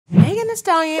Megan Thee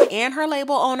Stallion and her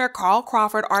label owner Carl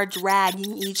Crawford are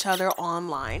dragging each other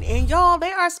online, and y'all,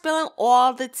 they are spilling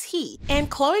all the tea. And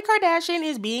Khloe Kardashian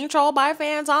is being trolled by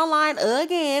fans online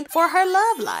again for her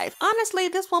love life. Honestly,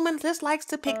 this woman just likes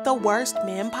to pick the worst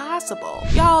men possible.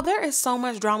 Y'all, there is so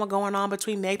much drama going on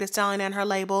between Megan Thee Stallion and her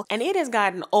label, and it has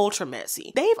gotten ultra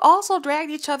messy. They've also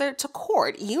dragged each other to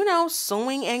court, you know,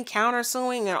 suing and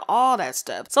counter-suing and all that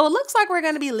stuff. So it looks like we're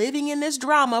going to be living in this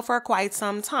drama for quite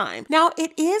some time. Now,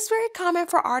 it is very common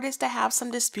for artists to have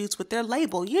some disputes with their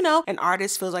label. You know, an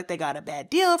artist feels like they got a bad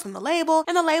deal from the label,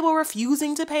 and the label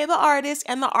refusing to pay the artist,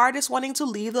 and the artist wanting to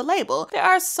leave the label. There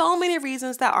are so many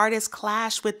reasons that artists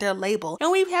clash with their label,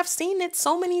 and we have seen it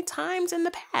so many times in the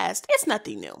past. It's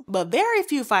nothing new. But very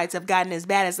few fights have gotten as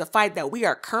bad as the fight that we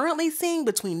are currently seeing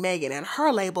between Megan and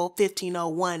her label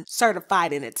 1501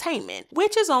 Certified Entertainment,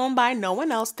 which is owned by no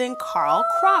one else than Carl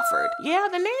Crawford. Yeah,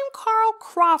 the name Carl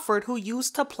Crawford, who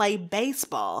used to play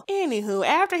baseball. Anywho,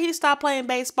 after he stopped playing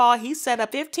baseball, he set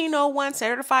up 1501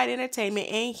 Certified Entertainment,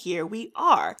 and here we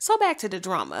are. So back to the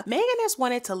drama. Megan has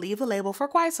wanted to leave the label for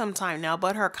quite some time now,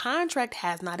 but her contract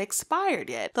has not expired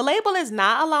yet. The label is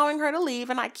not allowing her to leave,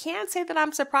 and I can't say that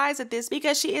I'm surprised at this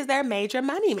because she is their major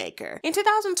moneymaker. In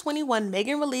 2021,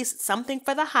 Megan released Something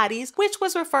for the Hotties, which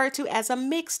was referred to as a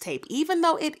mixtape, even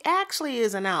though it actually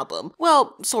is an album.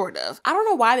 Well, sort of. I don't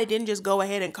know why they didn't just go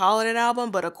ahead and call it an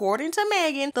album, but according to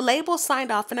Megan, the label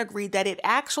signed off and agreed that it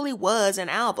actually was an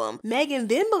album. Megan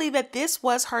then believed that this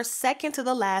was her second to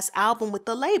the last album with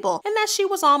the label and that she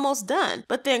was almost done.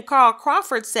 But then Carl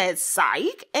Crawford said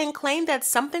psych and claimed that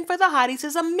Something for the Hotties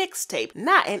is a mixtape,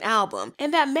 not an album,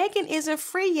 and that Megan isn't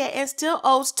free yet and still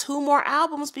owes 2 more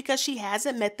albums because she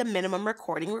hasn't met the minimum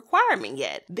recording requirement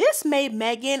yet. This made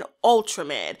Megan ultra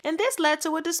mad, and this led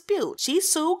to a dispute. She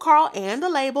sued Carl and the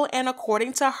label, and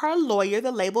according to her lawyer,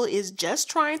 the label is just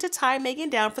trying to tie Megan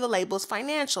down for the label's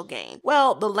financial gain.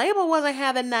 Well, the label wasn't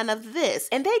having none of this,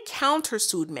 and they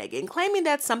countersued Megan, claiming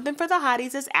that Something for the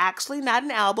Hotties is actually not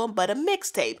an album but a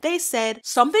mixtape. They said,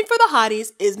 Something for the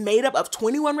Hotties is made up of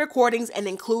 21 recordings and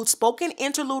includes spoken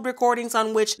interlude recordings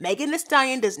on which Megan Thee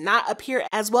Stallion does not appear,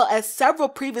 as well as several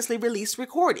previously released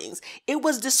recordings. It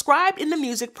was described in the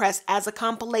music press as a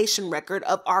compilation record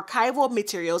of archival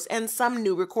materials and some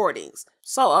new recordings.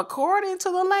 So according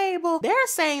to the label, they're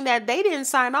saying that they didn't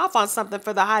sign off on Something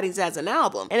for the Hotties as an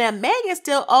album, and that Megan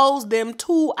still owes them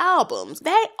 2 albums.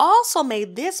 They also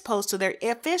made this post to their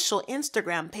official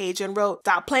Instagram page and wrote,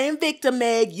 "Stop playing victim,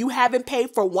 Meg. You haven't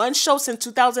paid for 1 show since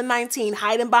 2019,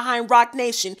 hiding behind Rock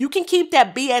Nation. You can keep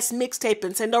that BS mixtape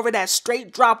and send over that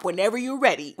straight drop whenever you're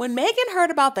ready." When Megan heard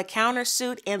about the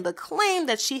countersuit and the claim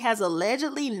that she has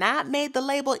allegedly not made the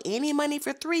label any money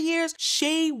for 3 years,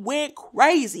 she went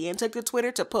crazy and took to Twitter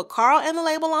to put Carl and the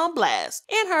label on blast.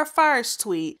 In her first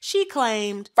tweet, she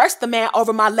claimed, "First, the man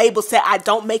over my label said I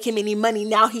don't make him any money.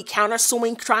 Now he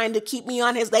countersuing, trying to keep me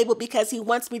on his label because he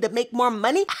wants me to make more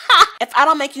money. Ha! If I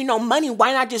don't make you no money,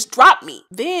 why not just drop me?"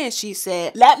 Then she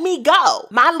said, "Let me go.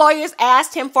 My lawyers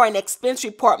asked him for an expense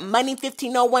report money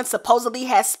 1501 supposedly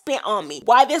has spent on me.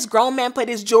 Why this grown man put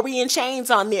his jewelry and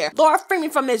chains on there? Lord, free me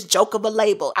from this joke of a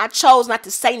label. I chose not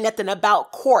to say nothing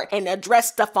about court and address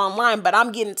stuff online, but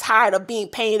I'm getting tired of being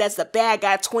painted as the bad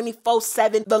guy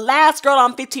 24/7. The last girl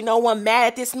on 1501 mad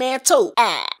at this man too."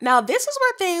 Now this is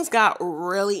where things got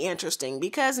really interesting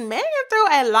because Megan threw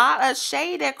a lot of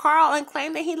shade at Carl and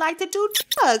claimed that he liked to do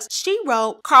drugs. She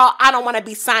wrote, "Carl, I don't want to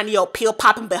be signed to your pill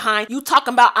popping behind. You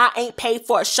talking about I ain't paid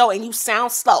for a show and you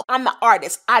sound slow. I'm the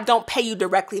artist. I don't pay you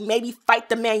directly. Maybe fight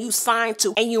the man you signed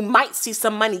to and you might see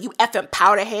some money, you effing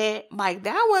powderhead." Like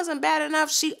that wasn't bad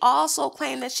enough. She also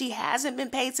claimed that she hasn't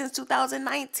been paid since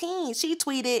 2019. She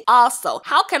tweeted, "Also,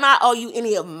 how can I owe you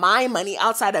any of my money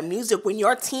outside of music when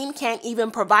your team can't even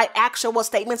provide actual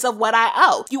statements of what I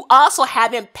owe? You also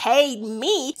haven't paid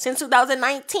me since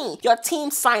 2019. Your team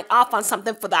signed off on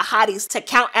Something for the Hotties to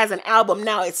count as an album.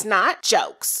 Now it's not.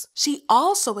 Jokes." She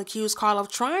also accused Carl of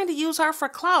trying to use her for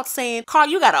clout, saying, "Carl,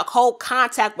 you got a cold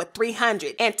contact with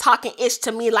 300 and talking ish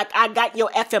to me like I got your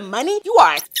effing money? You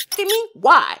are f***ing me?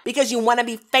 Why? Because you want to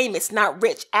be famous, not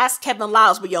rich. Ask Kevin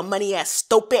Lyles where your money ass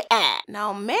stupid ass."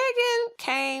 Now Megan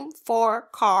came for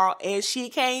Carl and she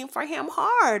came for him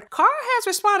hard. Carl has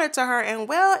responded to her and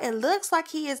well, it looks like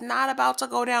he is not about to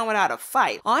go down without a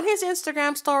fight. On his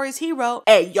Instagram stories, he wrote,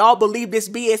 "Hey, y'all believe this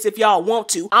BS if y'all want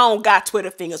to. I don't got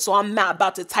Twitter fingers, so I'm not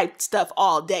about to type stuff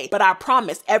all day. But I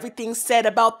promise everything said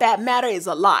about that matter is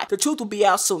a lie. The truth will be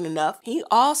out soon enough." He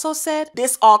also said,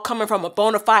 "This all coming from a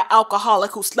bona fide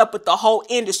alcoholic who slept slept with the whole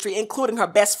industry, including her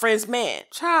best friend's man.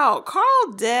 Child,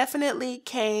 Carl definitely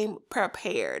came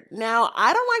prepared. Now,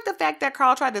 I don't like the fact that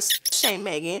Carl tried to shame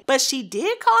Megan, but she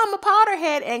did call him a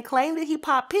powderhead and claim that he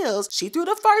popped pills. She threw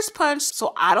the first punch,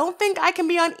 so I don't think I can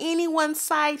be on anyone's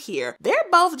side here. They're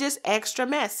both just extra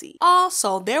messy.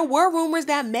 Also, there were rumors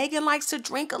that Megan likes to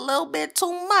drink a little bit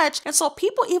too much, and so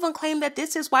people even claim that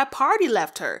this is why Party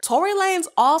left her. Tory Lanez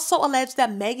also alleged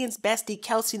that Megan's bestie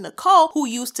Kelsey Nicole, who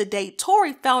used to date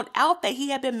Tory, found out that he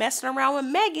had been messing around with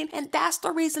Megan, and that's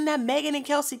the reason that Megan and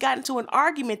Kelsey got into an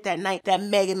argument that night that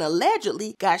Megan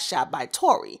allegedly got shot by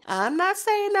Tory. I'm not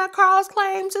saying that Carl's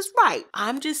claims is right.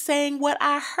 I'm just saying what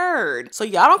I heard. So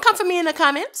y'all don't come for me in the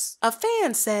comments. A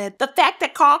fan said, the fact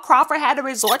that Carl Crawford had to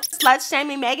resort to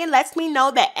slut-shaming Megan lets me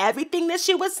know that everything that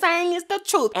she was saying is the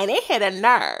truth, and it hit a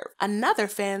nerve. Another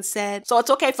fan said, so it's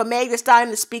okay for Megan Thee Stallion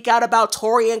to speak out about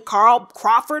Tory and Carl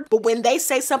Crawford, but when they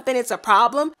say something it's a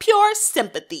problem? Pure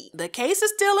sympathy. The case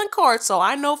is still in court, so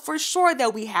I know for sure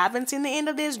that we haven't seen the end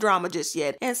of this drama just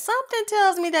yet, and something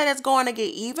tells me that it's going to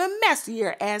get even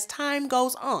messier as time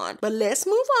goes on. But let's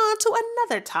move on to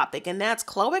another topic, and that's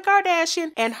Khloe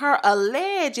Kardashian and her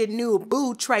alleged new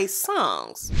boo Trey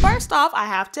Songz. First off, I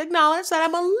have to acknowledge that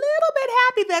I'm a little bit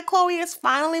happy that Khloe is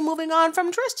finally moving on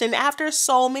from Tristan after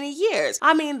so many years.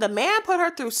 I mean, the man put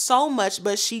her through so much,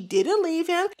 but she didn't leave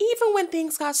him, even when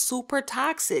things got super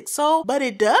toxic. But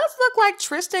it does look like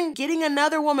Tristan getting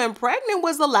another woman pregnant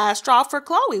was the last straw for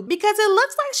Khloe, because it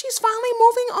looks like she's finally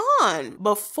moving on.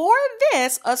 Before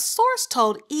this, a source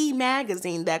told E!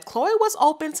 Magazine that Khloe was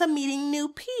open to meeting new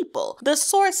people. The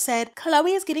source said,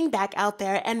 Khloe is getting back out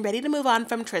there and ready to move on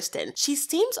from Tristan. She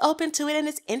seems open to it and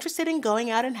is interested in going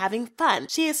out and having fun.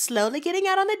 She is slowly getting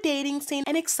out on the dating scene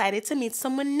and excited to meet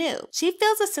someone new. She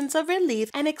feels a sense of relief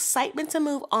and excitement to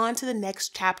move on to the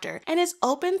next chapter and is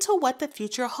open to what the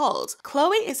future holds.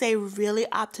 Khloe is a really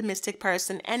optimistic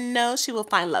person and knows she will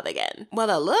find love again. Well,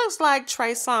 it looks like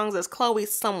Trey Songz is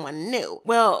Khloe's someone new.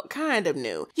 Well, kind of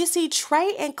new. You see,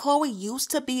 Trey and Khloe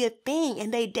used to be a thing,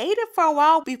 and they dated for a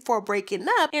while before breaking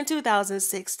up in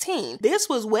 2016. This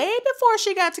was way before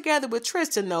she got together with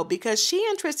Tristan though, because she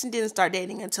and Tristan didn't start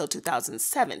dating until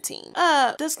 2017.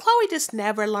 Does Khloe just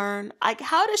never learn? Like,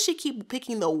 how does she keep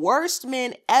picking the worst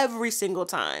men every single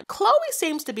time? Khloe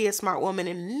seems to be a smart woman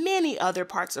in many other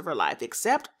parts of her life,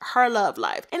 except her love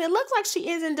life, and it looks like she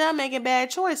isn't done making bad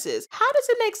choices. How does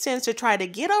it make sense to try to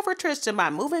get over Tristan by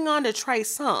moving on to Trey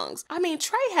Songz? I mean,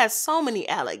 Trey has so many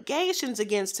allegations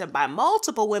against him by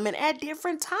multiple women at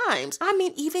different times. I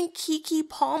mean, even Keke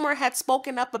Palmer had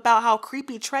spoken up about how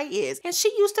creepy Trey is, and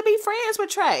she used to be friends with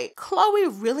Trey.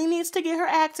 Khloe really needs to get her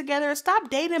act together and stop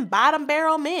dating bottom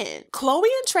barrel men. Khloe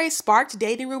and Trey sparked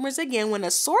dating rumors again when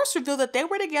a source revealed that they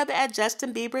were together at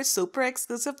Justin Bieber's super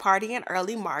exclusive party in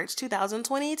early March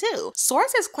 2022.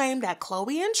 Sources claimed that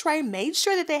Khloe and Trey made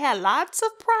sure that they had lots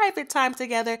of private time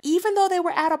together even though they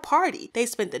were at a party. They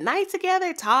spent the night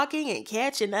together talking and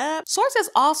catching up. Sources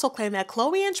also claim that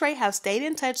Khloe and Trey have stayed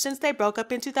in touch since they broke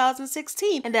up in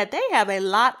 2016 and that they have a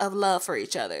lot of love for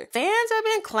each other. Fans have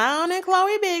been clowning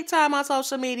Khloe big time on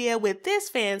social media, with this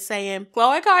fan saying,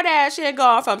 Khloe Kardashian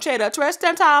going from Trey to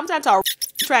Tristan Thompson to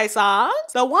Trey Songz.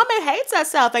 The woman hates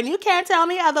herself and you can't tell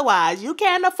me otherwise. You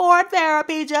can't afford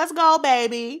therapy, just go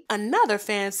baby. Another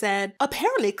fan said,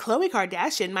 apparently Khloe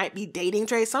Kardashian might be dating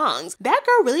Trey Songz. That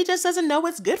girl really just doesn't know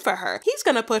what's good for her. He's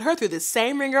gonna put her through the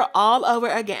same ringer all over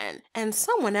again. And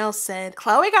someone else said,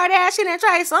 Khloe Kardashian and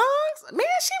Trey Songz? Man,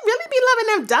 she really be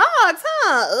loving them dogs,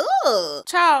 huh? Ugh.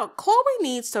 Child, Khloe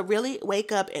needs to really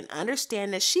wake up and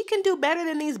understand that she can do better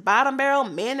than these bottom barrel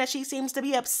men that she seems to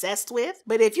be obsessed with.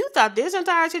 But if you thought this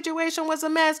entire situation was a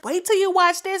mess, wait till you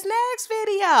watch this next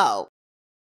video.